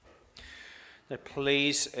Now,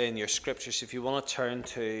 please, in your scriptures, if you want to turn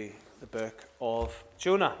to the book of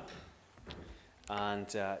Jonah. And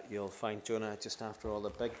you'll find Jonah just after all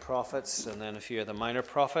the big prophets and then a few of the minor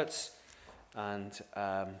prophets. And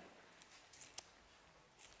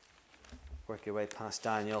work your way past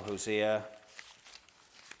Daniel, Hosea,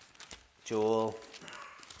 Joel,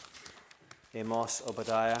 Amos,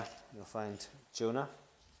 Obadiah. You'll find Jonah.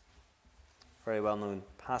 Very well-known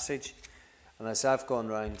passage. And as I've gone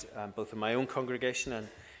around both in my own congregation and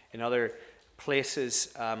in other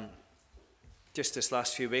places, just this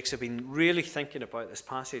last few weeks, I've been really thinking about this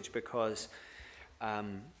passage because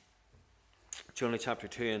Jonah chapter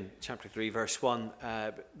 2 and chapter 3 verse 1,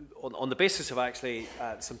 on the basis of actually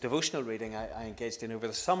some devotional reading I engaged in over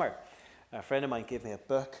the summer. A friend of mine gave me a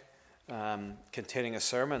book containing a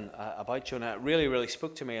sermon about Jonah. It really, really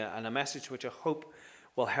spoke to me, and a message which I hope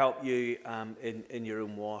will help you in your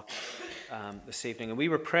own walk this evening. And we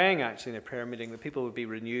were praying actually in a prayer meeting that people would be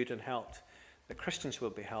renewed and helped, that Christians will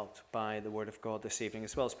be helped by the word of God this evening,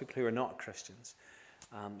 as well as people who are not Christians.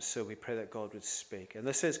 So we pray that God would speak. And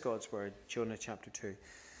this is God's word, Jonah chapter 2.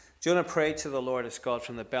 Jonah prayed to the Lord his God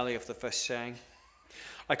from the belly of the fish, saying,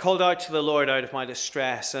 I called out to the Lord out of my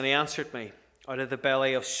distress, and he answered me. Out of the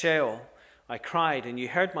belly of Sheol I cried, and you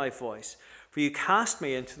heard my voice. For you cast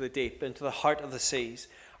me into the deep, into the heart of the seas,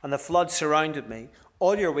 and the flood surrounded me.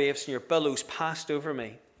 All your waves and your billows passed over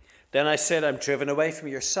me. Then I said, I'm driven away from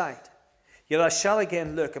your sight. Yet I shall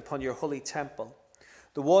again look upon your holy temple.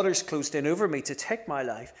 The waters closed in over me to take my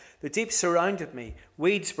life. The deep surrounded me.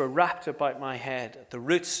 Weeds were wrapped about my head. At the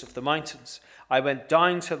roots of the mountains I went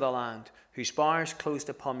down to the land, whose bars closed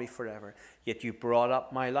upon me forever. Yet you brought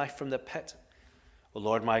up my life from the pit. O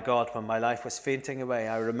Lord my God, when my life was fainting away,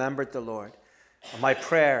 I remembered the Lord, and my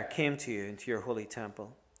prayer came to you into your holy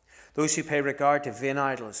temple. Those who pay regard to vain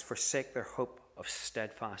idols forsake their hope of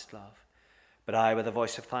steadfast love. But I, with a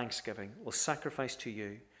voice of thanksgiving, will sacrifice to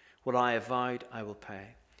you. What I have vowed, I will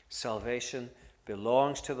pay. Salvation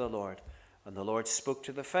belongs to the Lord. And the Lord spoke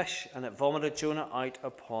to the fish, and it vomited Jonah out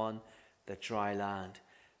upon the dry land.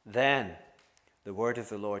 Then the word of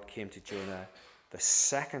the Lord came to Jonah the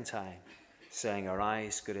second time, saying,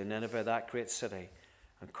 Arise, go to Nineveh, that great city,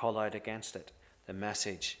 and call out against it the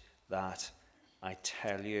message that I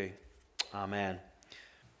tell you. Amen.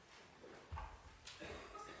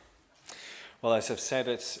 Well, as I've said,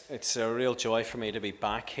 it's a real joy for me to be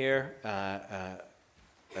back here.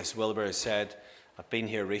 As Wilbur has said, I've been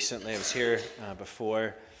here recently. I was here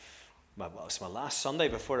before, well, it was my last Sunday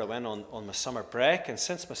before I went on my summer break. And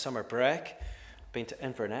since my summer break, I've been to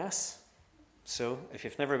Inverness. So if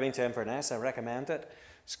you've never been to Inverness, I recommend it.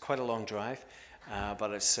 It's quite a long drive.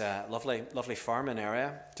 But it's a lovely farming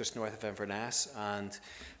area just north of Inverness, and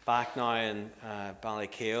back now in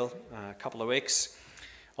Ballycale a couple of weeks,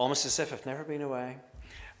 almost as if I've never been away.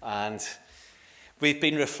 And we've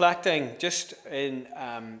been reflecting just in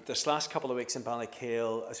this last couple of weeks in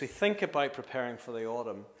Ballycale as we think about preparing for the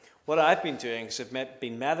autumn. What I've been doing is I've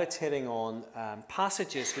been meditating on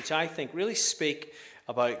passages which I think really speak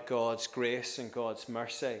about God's grace and God's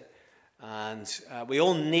mercy. And we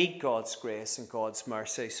all need God's grace and God's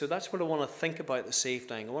mercy. So that's what I want to think about this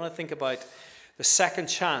evening. I want to think about the second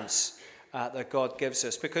chance that God gives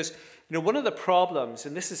us. Because, you know, one of the problems,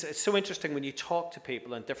 and it's so interesting when you talk to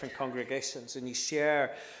people in different congregations and you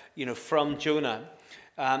share, you know, from Jonah,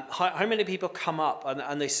 how many people come up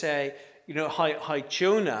and they say, you know, how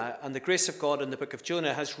Jonah and the grace of God in the book of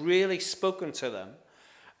Jonah has really spoken to them.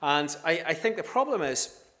 And I think the problem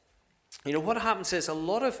is, you know, what happens is a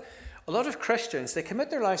lot of Christians, they commit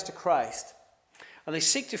their lives to Christ and they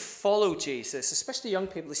seek to follow Jesus, especially young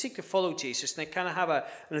people. They seek to follow Jesus and they kind of have an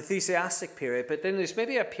enthusiastic period, but then there's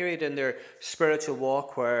maybe a period in their spiritual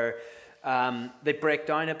walk where they break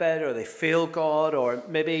down a bit, or they fail God, or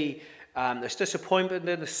maybe there's disappointment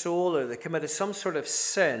in the soul, or they committed some sort of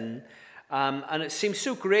sin, and it seems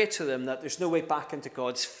so great to them that there's no way back into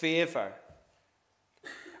God's favor,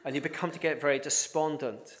 and you become to get very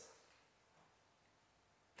despondent.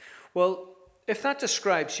 Well, if that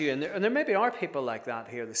describes you, and there maybe are people like that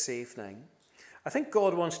here this evening, I think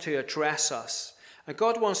God wants to address us, and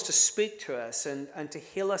God wants to speak to us and to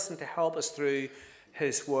heal us and to help us through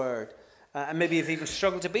his word. And maybe you've even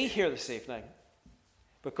struggled to be here this evening,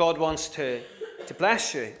 but God wants to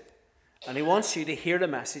bless you, and he wants you to hear the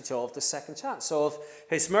message of the second chance, of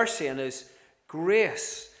his mercy and his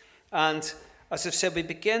grace. And as I've said, we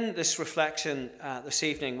begin this reflection this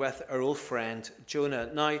evening with our old friend Jonah.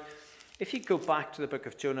 Now, if you go back to the book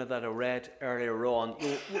of Jonah that I read earlier on,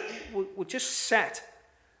 we'll just set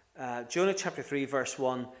Jonah chapter 3 verse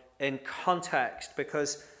 1 in context,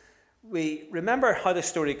 because we remember how the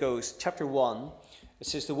story goes. Chapter 1, it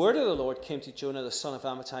says, the word of the Lord came to Jonah, the son of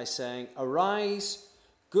Amittai, saying, arise,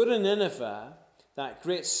 go to Nineveh, that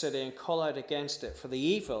great city, and call out against it, for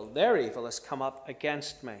their evil has come up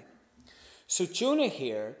against me. So Jonah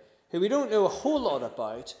here, who we don't know a whole lot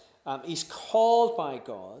about, he's called by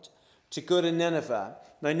God to go to Nineveh.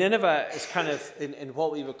 Now Nineveh is kind of in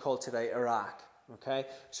what we would call today Iraq. Okay,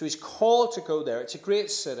 so he's called to go there. It's a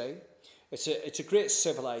great city. It's a great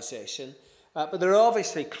civilization. But they're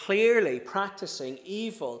obviously clearly practicing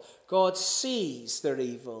evil. God sees their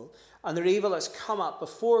evil. And their evil has come up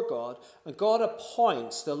before God. And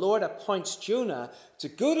the Lord appoints Jonah to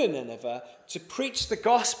go to Nineveh to preach the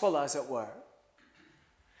gospel, as it were.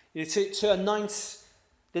 To announce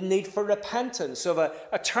the need for repentance, of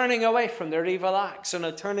a turning away from their evil acts and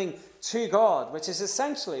a turning to God, which is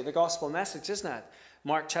essentially the gospel message, isn't it?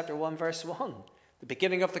 Mark chapter 1, verse 1. The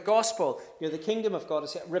beginning of the gospel, the kingdom of God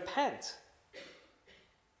is repent.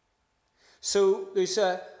 So there's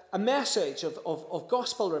a message of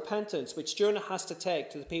gospel repentance which Jonah has to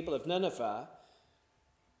take to the people of Nineveh.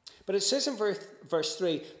 But it says in verse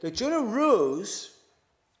 3 that Jonah rose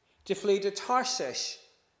to flee to Tarshish.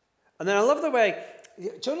 And then I love the way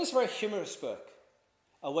Jonah's a very humorous book,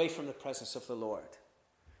 away from the presence of the Lord.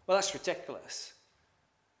 Well, that's ridiculous.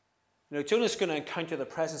 Jonah's going to encounter the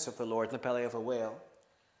presence of the Lord in the belly of a whale.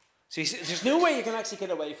 So there's no way you can actually get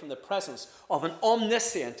away from the presence of an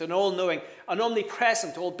omniscient, an all-knowing, an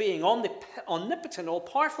omnipresent, all-being, omnipotent,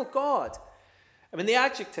 all-powerful God. I mean, the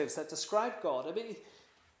adjectives that describe God. I mean,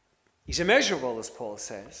 he's immeasurable, as Paul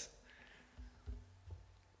says.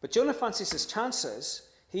 But Jonah fancies his chances.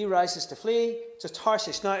 He rises to flee to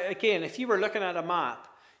Tarshish. Now, again, if you were looking at a map,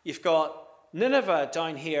 you've got Nineveh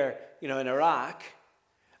down here, in Iraq,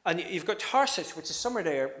 and you've got Tarshish, which is somewhere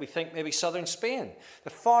there, we think maybe southern Spain, the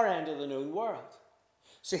far end of the known world.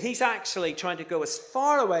 So he's actually trying to go as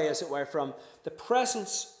far away, as it were, from the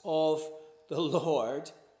presence of the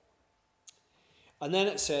Lord. And then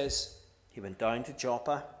it says, he went down to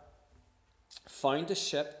Joppa, found a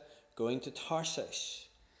ship going to Tarshish.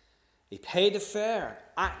 He paid the fare,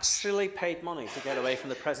 actually paid money to get away from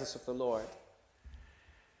the presence of the Lord.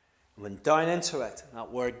 And went down into it.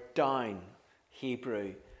 That word down,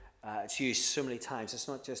 Hebrew, it's used so many times. It's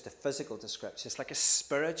not just a physical description. It's like a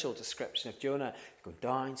spiritual description of Jonah. He's going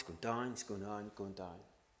down, he's going down, he's going down, going down.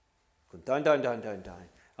 Going down, down, down, down, down.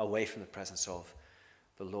 Away from the presence of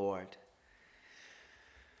the Lord.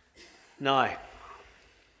 Now,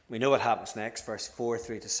 we know what happens next, verse 4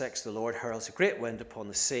 through to 6. The Lord hurls a great wind upon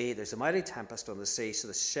the sea. There's a mighty tempest on the sea, so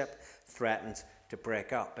the ship threatened to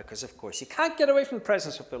break up. Because, of course, you can't get away from the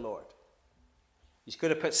presence of the Lord. He's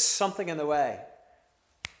going to put something in the way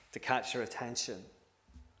to catch their attention.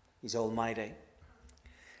 He's almighty.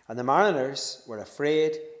 And the mariners were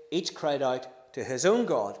afraid. Each cried out to his own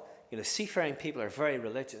God. Seafaring people are very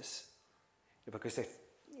religious because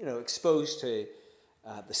they're, exposed to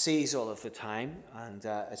the seas all of the time, and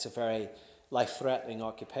it's a very life-threatening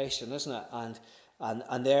occupation, isn't it?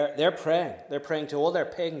 And they're praying. They're praying to all their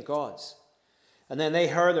pagan gods. And then they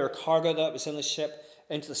hurl their cargo that was in the ship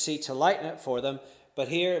into the sea to lighten it for them. But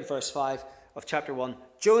here in verse 5 of chapter 1,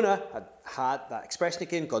 Jonah had that expression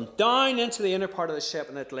again, gone down into the inner part of the ship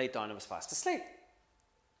and had laid down and was fast asleep.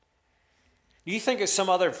 You think of some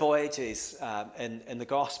other voyages in the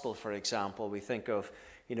gospel, for example. We think of,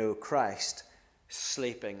 Christ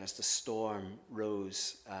sleeping as the storm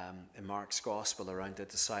rose in Mark's gospel around the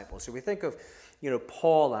disciples. So we think of,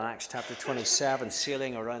 Paul in Acts chapter 27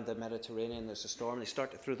 sailing around the Mediterranean. There's a storm. They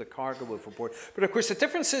start to throw the cargo overboard. But of course, the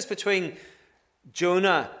differences between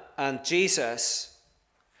Jonah and Jesus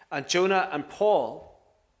and Jonah and Paul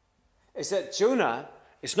is that Jonah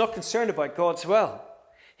is not concerned about God's will.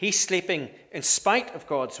 He's sleeping in spite of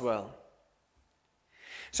God's will.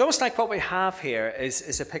 It's almost like what we have here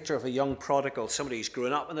is a picture of a young prodigal, somebody who's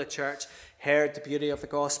grown up in the church, heard the beauty of the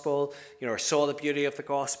gospel, or saw the beauty of the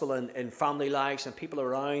gospel in family lives and people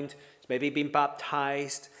around. He's maybe been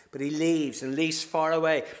baptized, but he leaves far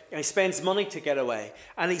away, and he spends money to get away,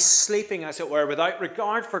 and he's sleeping, as it were, without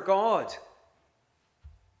regard for God.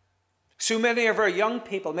 So many of our young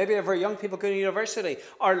people, maybe of our young people going to university,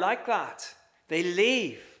 are like that. They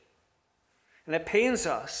leave, and it pains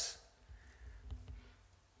us.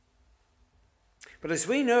 But as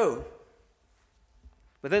we know,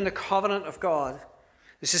 within the covenant of God,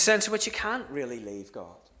 there's a sense in which you can't really leave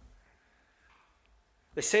God.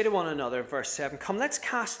 They say to one another in verse 7, come, let's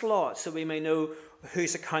cast lots so we may know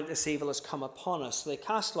whose account this evil has come upon us. So they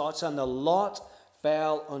cast lots, and the lot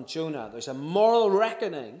fell on Jonah. There's a moral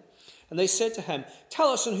reckoning And they said to him, "Tell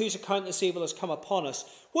us on whose account this evil has come upon us.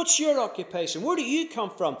 What's your occupation? Where do you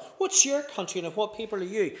come from? What's your country, and of what people are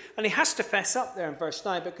you?" And he has to fess up there in verse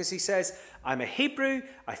 9, because he says, "I'm a Hebrew.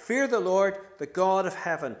 I fear the Lord, the God of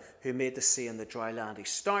heaven, who made the sea and the dry land." He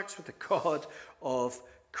starts with the God of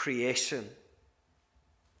creation.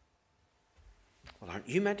 "Well, aren't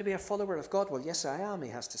you meant to be a follower of God?" "Well, yes, I am," he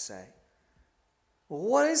has to say. "Well,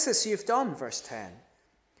 what is this you've done?" Verse 10.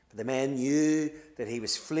 But the men knew that he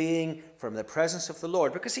was fleeing from the presence of the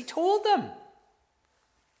Lord, because he told them.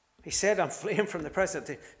 He said, "I'm fleeing from the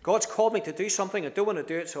presence. God's called me to do something. I don't want to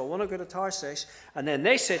do it, so I want to go to Tarshish." And then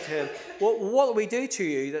they said to him, "What will we do to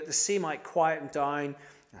you that the sea might quieten down?"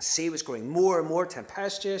 The sea was growing more and more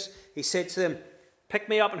tempestuous. He said to them, "Pick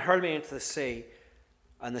me up and hurl me into the sea,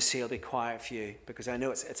 and the sea will be quiet for you, because I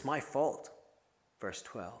know it's my fault." Verse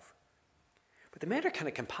 12. But the men are kind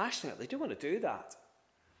of compassionate. They don't want to do that.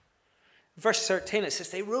 Verse 13, it says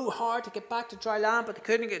they row hard to get back to dry land, but they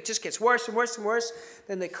couldn't. It just gets worse and worse and worse.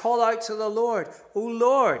 Then they call out to the Lord. "Oh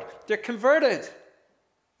Lord," they're converted.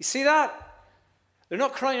 You see that? They're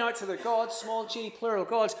not crying out to their gods, small g, plural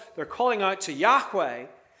gods. They're calling out to Yahweh.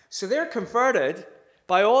 So they're converted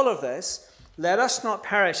by all of this. "Let us not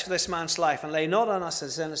perish for this man's life, and lay not on us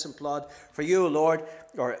his innocent blood. For you, O Lord,"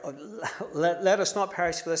 or let us not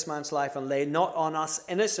perish for this man's life, and lay not on us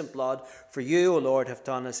innocent blood. For you, O Lord, have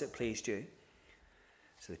done as it pleased you.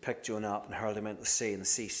 So they picked Jonah up and hurled him into the sea, and the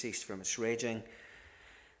sea ceased from its raging.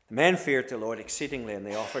 The men feared the Lord exceedingly, and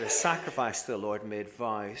they offered a sacrifice to the Lord and made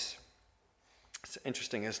vows. It's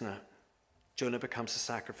interesting, isn't it? Jonah becomes a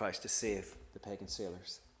sacrifice to save the pagan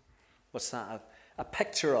sailors. What's that? A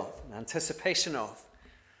picture of, an anticipation of,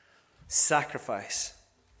 sacrifice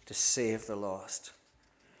to save the lost.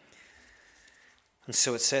 And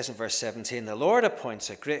so it says in verse 17, "The Lord appoints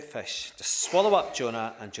a great fish to swallow up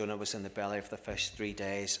Jonah, and Jonah was in the belly of the fish 3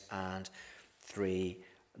 days and 3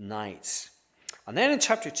 nights. And then in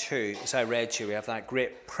chapter 2, as I read to you, we have that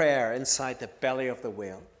great prayer inside the belly of the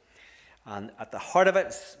whale. And at the heart of it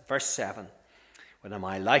is verse 7. "When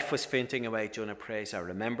my life was fainting away," Jonah prays, "I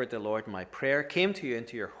remembered the Lord, and my prayer came to you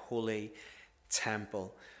into your holy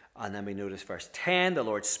temple." And then we notice verse 10, "The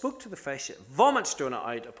Lord spoke to the fish, it vomits Jonah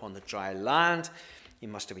out upon the dry land." He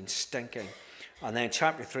must have been stinking. And then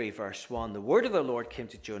chapter 3, verse 1, "The word of the Lord came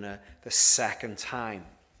to Jonah the second time."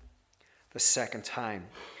 The second time.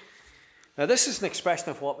 Now this is an expression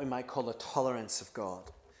of what we might call the tolerance of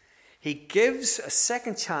God. He gives a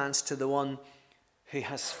second chance to the one who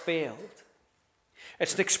has failed.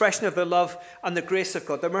 It's an expression of the love and the grace of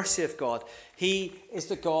God, the mercy of God. He is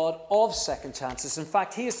the God of second chances. In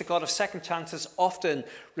fact, he is the God of second chances often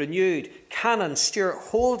renewed. Canon Stuart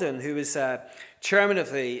Holden, who was chairman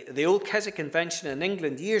of the Old Keswick Convention in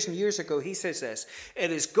England years and years ago, he says this: "It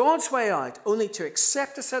is God's way out only to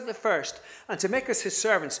accept us at the first and to make us his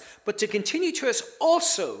servants, but to continue to us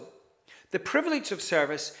also the privilege of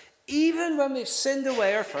service even when we've sinned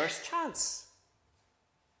away our first chance."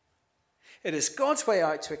 It is God's way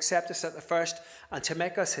out to accept us at the first and to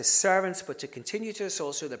make us his servants, but to continue to us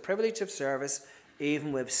also the privilege of service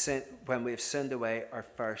even when we've sinned away our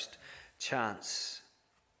first chance.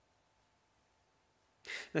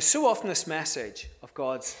 Now, so often this message of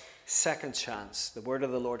God's second chance, the word of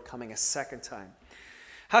the Lord coming a second time,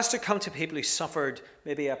 has to come to people who suffered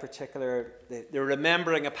maybe they're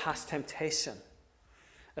remembering a past temptation,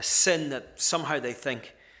 a sin that somehow they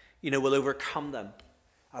think, will overcome them.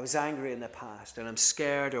 I was angry in the past and I'm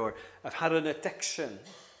scared, or I've had an addiction.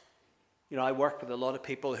 I work with a lot of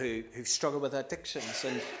people who struggle with addictions,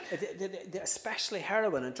 and especially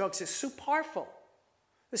heroin and drugs. It's so powerful.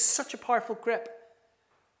 It's such a powerful grip.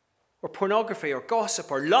 Or pornography or gossip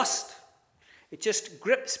or lust. It just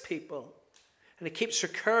grips people and it keeps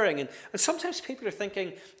recurring. And sometimes people are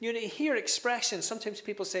thinking, you hear expressions. Sometimes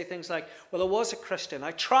people say things like, "Well, I was a Christian.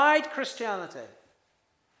 I tried Christianity.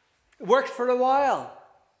 It worked for a while."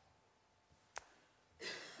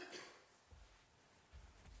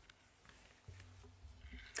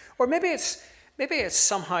 Or maybe it's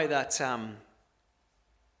somehow that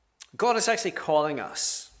God is actually calling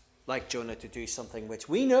us, like Jonah, to do something which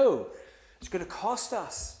we know is going to cost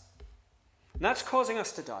us. And that's causing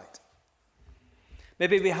us to doubt.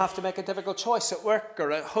 Maybe we have to make a difficult choice at work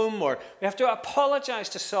or at home, or we have to apologize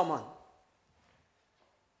to someone.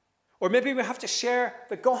 Or maybe we have to share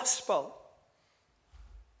the gospel.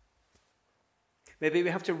 Maybe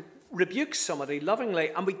we have to rebuke somebody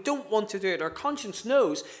lovingly, and we don't want to do it. Our conscience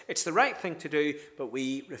knows it's the right thing to do, but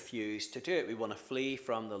we refuse to do it. We want to flee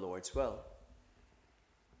from the Lord's will.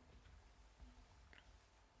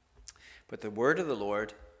 But the word of the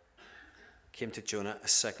Lord came to Jonah a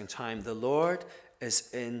second time. "The Lord is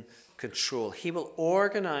in control. He will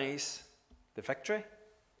organize the victory.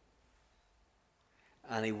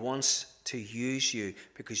 And he wants to use you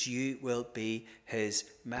because you will be his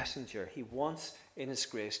messenger. He wants, in his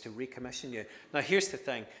grace, to recommission you. Now, here's the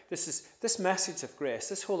thing. This message of grace,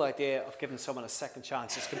 this whole idea of giving someone a second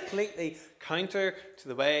chance is completely counter to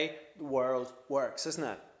the way the world works, isn't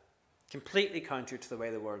it? Completely counter to the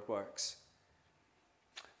way the world works.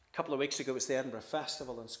 A couple of weeks ago, it was the Edinburgh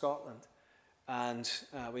Festival in Scotland. And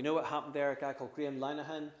we know what happened there. A guy called Graham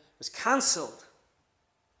Linehan was cancelled.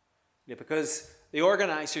 Because the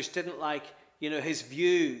organisers didn't like, his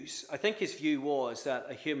views. I think his view was that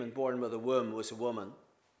a human born with a womb was a woman.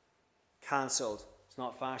 Cancelled. It's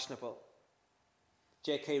not fashionable.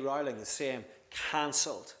 J.K. Rowling, the same.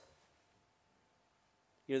 Cancelled.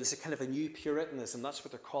 There's a kind of a new Puritanism. That's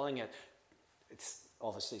what they're calling it. It's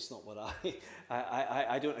not what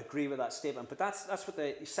I don't agree with that statement, but that's what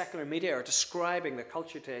the secular media are describing the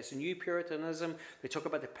culture today. It's a new Puritanism. They talk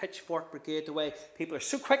about the pitchfork brigade, the way people are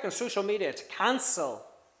so quick on social media to cancel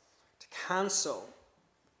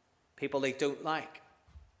people they don't like.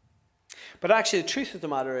 But actually, the truth of the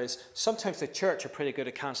matter is, sometimes the church are pretty good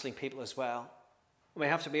at cancelling people as well. We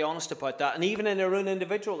have to be honest about that. And even in our own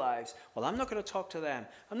individual lives, well, I'm not going to talk to them.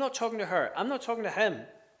 I'm not talking to her. I'm not talking to him.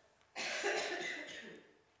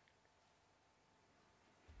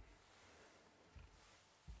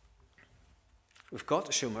 We've got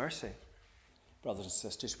to show mercy, brothers and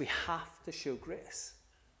sisters. We have to show grace.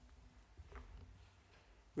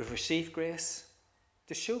 We've received grace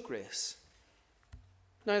to show grace.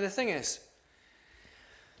 Now, the thing is,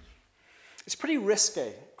 it's pretty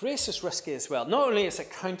risky. Grace is risky as well. Not only is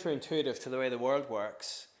it counterintuitive to the way the world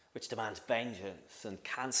works, which demands vengeance and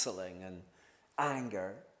cancelling and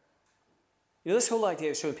anger. This whole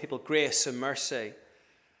idea of showing people grace and mercy,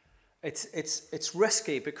 it's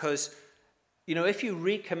risky because if you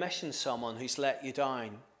recommission someone who's let you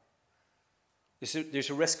down, there's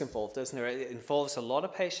a risk involved, isn't there? It involves a lot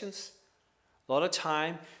of patience, a lot of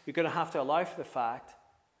time. You're going to have to allow for the fact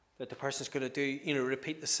that the person's going to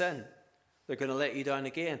repeat the sin. They're going to let you down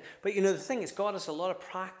again. But the thing is, God has a lot of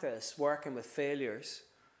practice working with failures.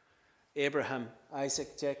 Abraham,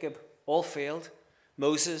 Isaac, Jacob, all failed.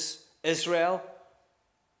 Moses, Israel,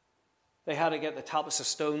 they had to get the tablets of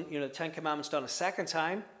stone, the Ten Commandments done a second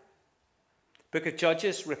time. Book of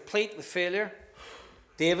Judges, replete with failure.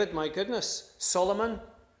 David, my goodness. Solomon,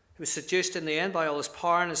 who was seduced in the end by all his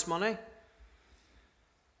power and his money.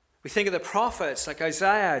 We think of the prophets like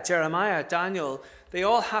Isaiah, Jeremiah, Daniel. They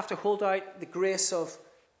all have to hold out the grace of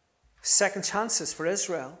second chances for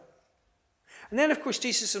Israel. And then, of course,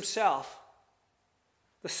 Jesus himself,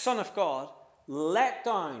 the Son of God, let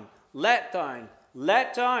down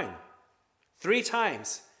 3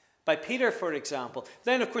 times. By Peter, for example.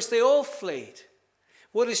 Then, of course, they all fled.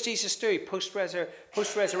 What does Jesus do?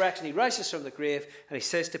 Post-resurrection, he rises from the grave and he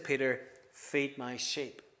says to Peter, feed my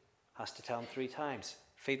sheep. Has to tell him 3 times.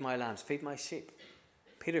 Feed my lambs, feed my sheep.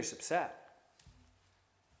 Peter's upset.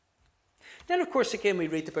 Then, of course, again, we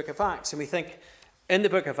read the book of Acts and we think, in the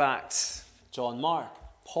book of Acts, John Mark,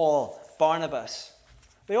 Paul, Barnabas,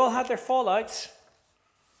 they all had their fallouts.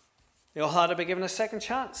 They all had to be given a second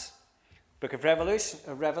chance. Book of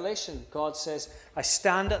Revelation, God says, I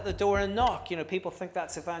stand at the door and knock. People think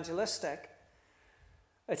that's evangelistic.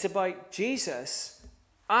 It's about Jesus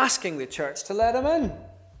asking the church to let him in.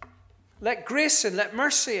 Let grace in, let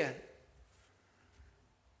mercy in.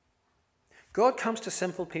 God comes to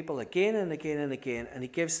sinful people again and again and again, and he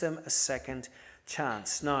gives them a second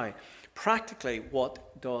chance. Now, practically,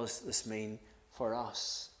 what does this mean for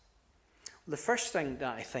us? The first thing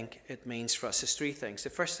that I think it means for us is 3 things. The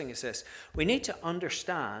first thing is this. We need to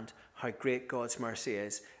understand how great God's mercy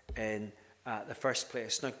is in the first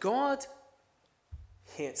place. Now, God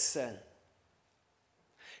hates sin.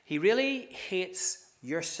 He really hates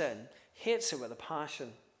your sin. Hates it with a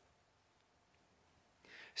passion.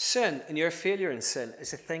 Sin and your failure in sin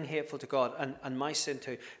is a thing hateful to God, and my sin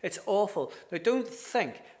too. It's awful. Now, don't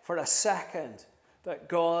think for a second that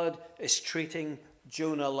God is treating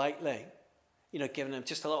Jonah lightly. Giving him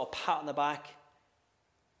just a little pat on the back.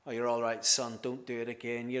 Oh, you're all right, son. Don't do it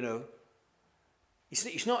again,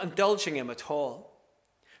 He's not indulging him at all.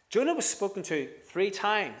 Jonah was spoken to 3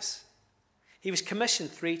 times. He was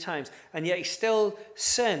commissioned 3 times, and yet he still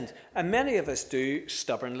sinned. And many of us do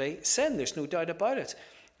stubbornly sin. There's no doubt about it.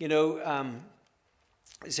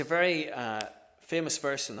 There's a very famous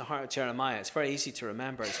verse in the heart of Jeremiah. It's very easy to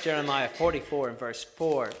remember. It's Jeremiah 44 and verse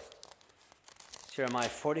 4. Jeremiah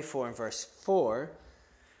 44 and verse 4,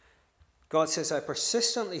 God says, I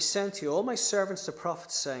persistently sent to you all my servants the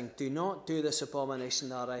prophets, saying, do not do this abomination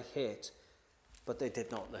that I hate. But they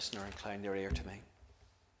did not listen or incline their ear to me.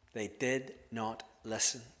 They did not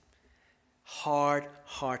listen.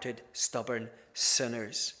 Hard-hearted, stubborn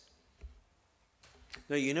sinners.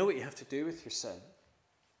 Now, you know what you have to do with your sin?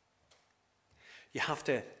 You have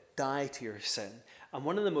to die to your sin. And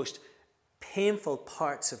one of the most painful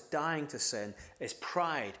parts of dying to sin is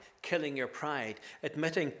pride, killing your pride,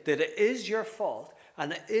 admitting that it is your fault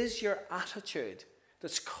and it is your attitude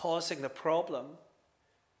that's causing the problem.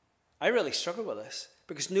 I really struggle with this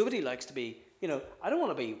because nobody likes to be, I don't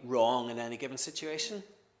want to be wrong in any given situation.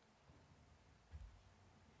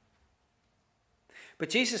 But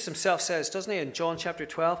Jesus himself says, doesn't he, in John chapter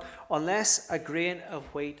 12, unless a grain of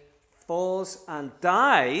wheat falls and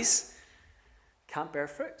dies, can't bear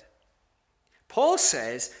fruit. Paul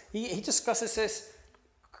says, he discusses this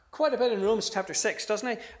quite a bit in Romans chapter 6, doesn't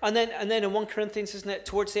he? And then in 1 Corinthians, isn't it,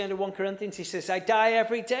 towards the end of 1 Corinthians, he says, I die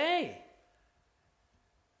every day.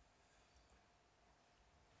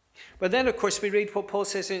 But then, of course, we read what Paul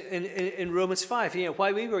says in Romans 5.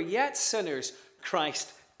 While we were yet sinners,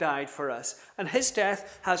 Christ died for us. And his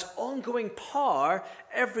death has ongoing power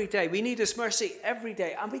every day. We need his mercy every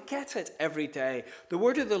day, and we get it every day. The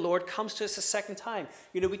word of the Lord comes to us a second time.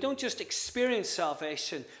 We don't just experience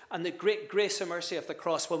salvation and the great grace and mercy of the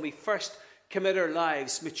cross when we first commit our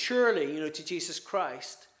lives maturely, to Jesus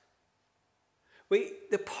Christ.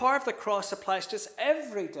 The power of the cross applies to us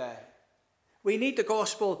every day. We need the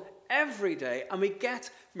gospel every day, and we get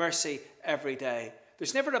mercy every day.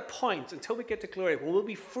 There's never a point until we get to glory when we'll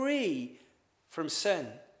be free from sin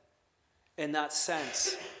in that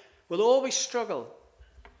sense. We'll always struggle.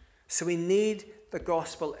 So we need the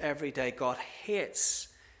gospel every day. God hates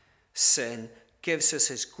sin, gives us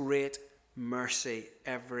his great mercy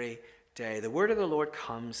every day. The word of the Lord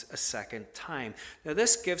comes a second time. Now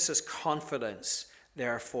this gives us confidence,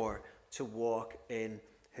 therefore, to walk in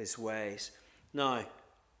his ways. Now,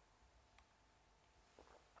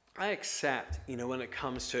 I accept, when it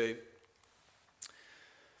comes to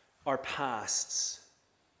our pasts,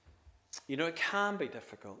 it can be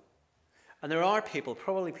difficult. And there are people,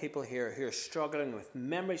 probably people here, who are struggling with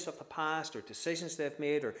memories of the past or decisions they've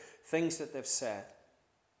made or things that they've said.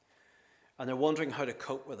 And they're wondering how to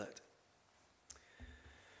cope with it.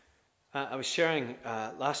 I was sharing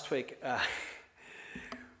last week,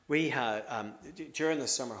 we had, during the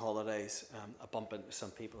summer holidays, I bumped into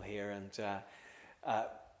some people here, and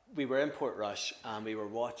we were in Portrush, and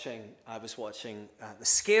I was watching the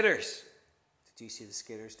skaters. Did you see the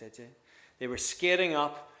skaters, did you? They were skating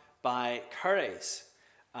up by Curry's,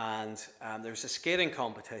 and there was a skating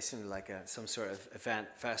competition, like some sort of event,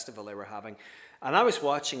 festival they were having. And I was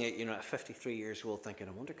watching it, at 53 years old, thinking,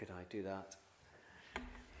 I wonder, could I do that?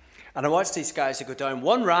 And I watched these guys who go down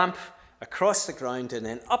one ramp, across the ground, and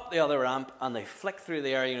then up the other ramp, and they flick through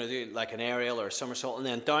the air, do like an aerial or a somersault, and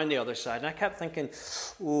then down the other side. And I kept thinking,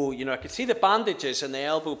 I could see the bandages and the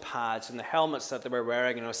elbow pads and the helmets that they were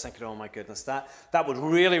wearing, and I was thinking, oh my goodness, that would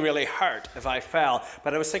really, really hurt if I fell.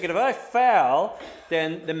 But I was thinking, if I fell,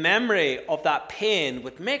 then the memory of that pain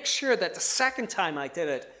would make sure that the second time I did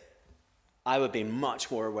it, I would be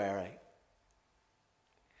much more wary.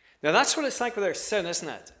 Now that's what it's like with our sin, isn't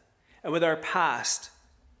it? And with our past.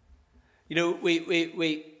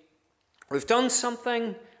 We've done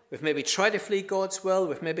something, we've maybe tried to flee God's will,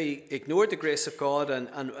 we've maybe ignored the grace of God,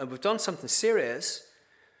 and we've done something serious.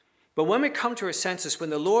 But when we come to our senses,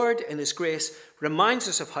 when the Lord in his grace reminds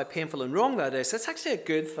us of how painful and wrong that is, that's actually a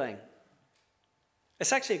good thing.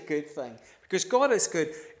 It's actually a good thing, because God is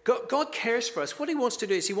good. God cares for us. What he wants to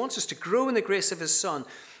do is he wants us to grow in the grace of his Son.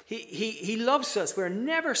 He loves us. We're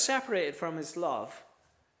never separated from his love.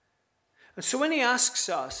 And so when he asks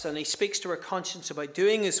us and he speaks to our conscience about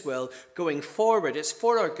doing his will, going forward, it's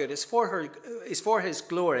for our good, it's for his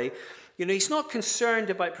glory. He's not concerned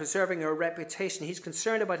about preserving our reputation. He's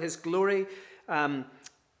concerned about his glory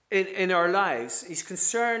in our lives. He's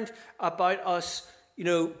concerned about us,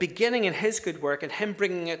 beginning in his good work and him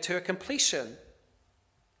bringing it to a completion.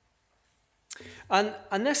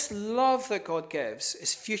 And this love that God gives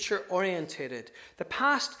is future orientated. The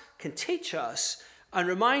past can teach us and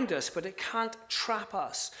remind us, but it can't trap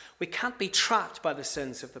us. We can't be trapped by the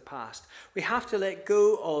sins of the past. We have to let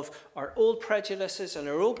go of our old prejudices and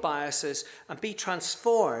our old biases and be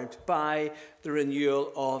transformed by the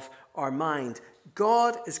renewal of our mind.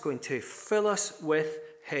 God is going to fill us with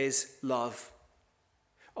his love.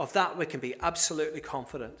 Of that we can be absolutely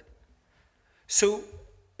confident. So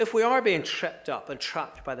if we are being tripped up and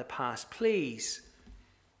trapped by the past, please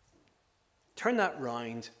turn that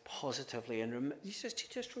round positively and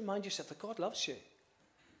just remind yourself that God loves you.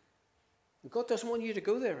 And God doesn't want you to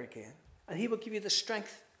go there again. And he will give you the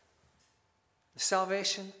strength the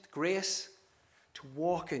salvation, the grace to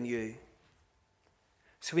walk in you.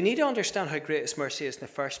 So we need to understand how great his mercy is in the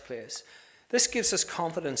first place. This gives us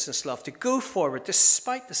confidence in his love to go forward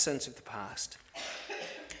despite the sins of the past.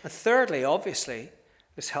 And thirdly, obviously,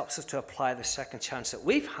 this helps us to apply the second chance that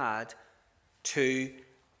we've had to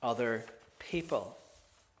other people.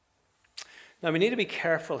 Now, we need to be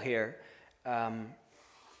careful here.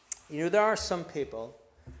 There are some people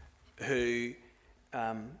who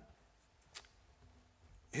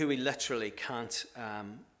we literally can't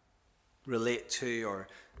relate to, or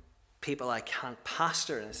people I can't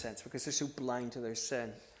pastor in a sense because they're so blind to their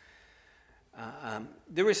sin.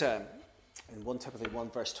 There was in 1 Timothy 1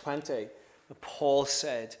 verse 20, Paul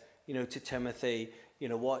said, to Timothy,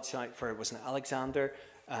 watch out for, it was an Alexander,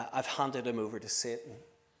 I've handed him over to Satan.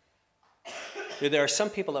 There are some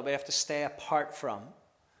people that we have to stay apart from.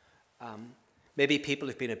 Maybe people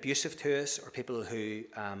who've been abusive to us, or people who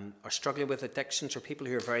are struggling with addictions, or people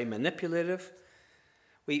who are very manipulative.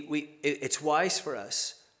 It's wise for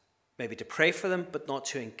us maybe to pray for them, but not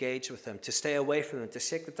to engage with them, to stay away from them, to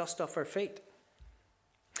shake the dust off our feet.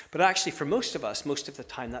 But actually, for most of us, most of the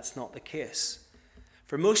time, that's not the case.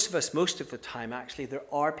 For most of us, most of the time, actually, there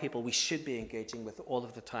are people we should be engaging with all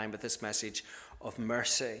of the time with this message of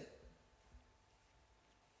mercy.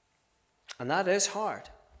 And that is hard.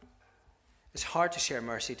 It's hard to share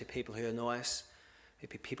mercy to people who annoy us,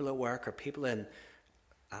 maybe people at work, or people in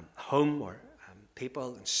home, or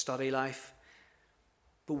people in study life.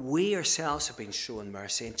 But we ourselves have been shown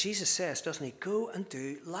mercy. And Jesus says, doesn't he, go and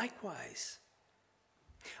do likewise.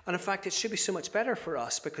 And in fact, it should be so much better for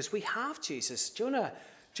us because we have Jesus. Jonah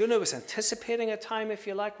was anticipating a time, if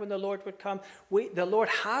you like, when the Lord would come. The Lord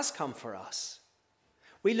has come for us.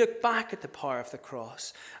 We look back at the power of the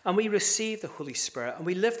cross and we receive the Holy Spirit and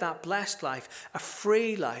we live that blessed life,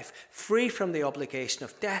 free from the obligation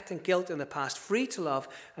of debt and guilt in the past, free to love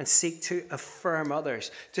and seek to affirm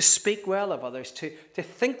others, to speak well of others, to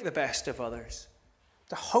think the best of others,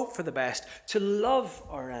 to hope for the best, to love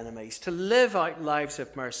our enemies, to live out lives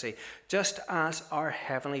of mercy, just as our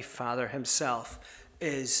Heavenly Father himself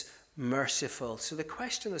is merciful. So the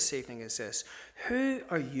question this evening is this: who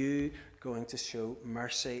are you going to show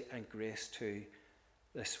mercy and grace to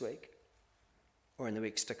this week or in the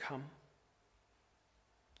weeks to come?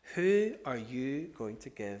 Who are you going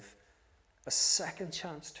to give a second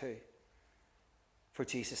chance to for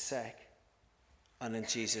Jesus' sake and in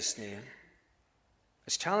Jesus' name?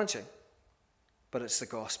 It's challenging, but it's the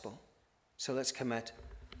gospel. So let's commit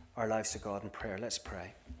our lives to God in prayer. Let's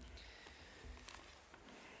pray.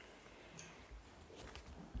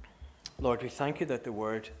 Lord, we thank you that the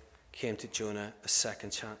word came to Jonah a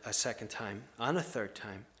second time and a third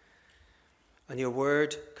time. And your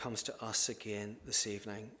word comes to us again this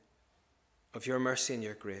evening of your mercy and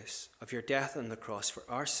your grace, of your death on the cross for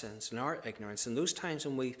our sins and our ignorance, and those times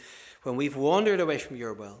when we've wandered away from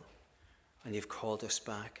your will and you've called us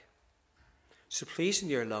back. So please in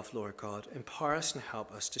your love, Lord God, empower us and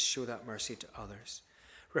help us to show that mercy to others.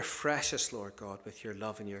 Refresh us, Lord God, with your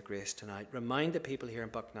love and your grace tonight. Remind the people here in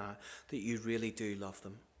Bucknell that you really do love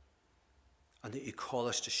them and that you call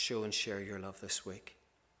us to show and share your love this week.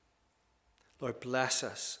 Lord, bless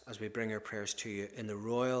us as we bring our prayers to you in the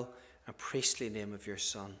royal and priestly name of your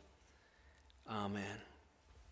Son. Amen.